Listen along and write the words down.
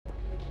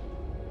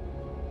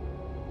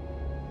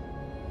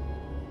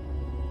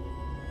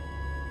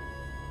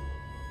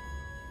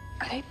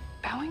Are they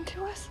bowing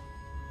to us?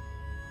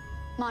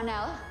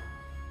 Mon-El?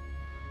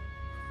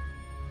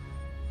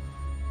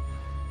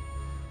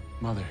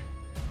 Mother.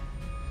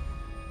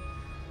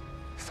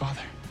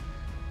 Father.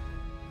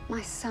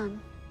 My son.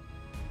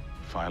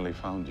 Finally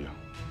found you.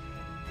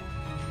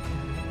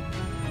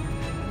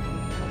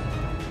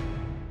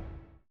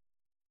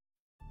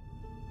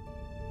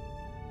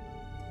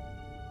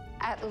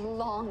 At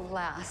long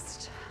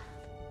last.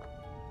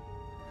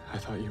 I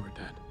thought you were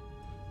dead.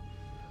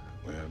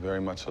 We are very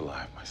much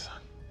alive, my son.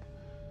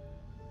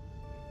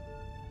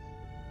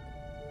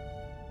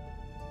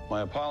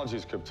 My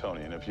apologies,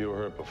 Kryptonian, if you were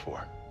hurt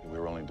before. We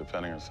were only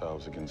defending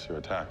ourselves against your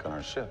attack on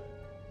our ship.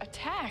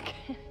 Attack?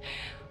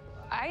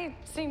 I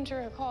seem to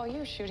recall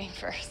you shooting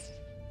first.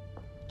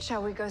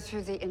 Shall we go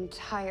through the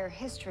entire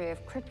history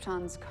of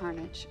Krypton's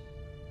carnage?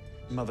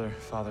 Mother,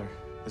 Father,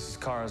 this is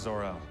Kara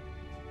Zor-El,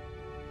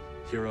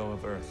 hero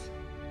of Earth.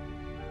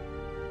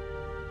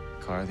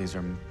 Kara, these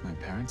are my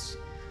parents,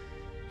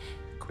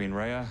 Queen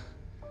Rhea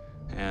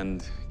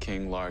and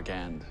King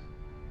Largand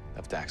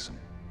of Daxam.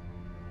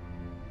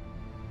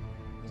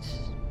 Which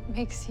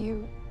makes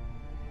you...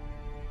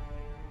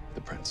 The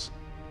prince.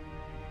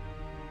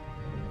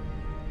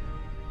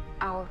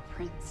 Our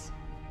prince.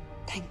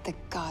 Thank the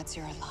gods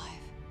you're alive.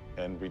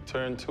 And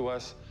returned to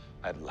us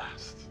at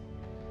last.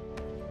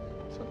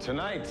 So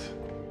tonight,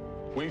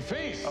 we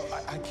feast!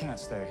 Oh, I can't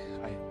stay.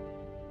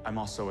 I'm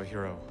also a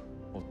hero.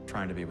 Well,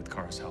 trying to be with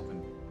Kara's help.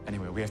 And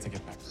anyway, we have to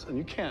get back. Son,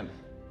 you can't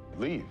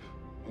leave.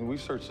 I mean, we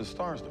searched the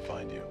stars to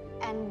find you.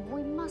 And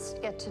we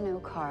must get to know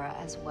Kara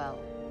as well.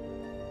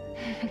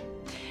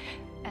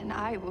 And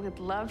I would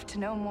love to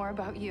know more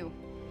about you.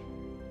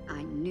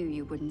 I knew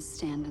you wouldn't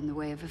stand in the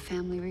way of a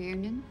family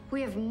reunion.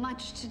 We have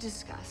much to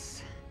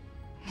discuss.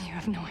 You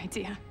have no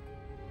idea.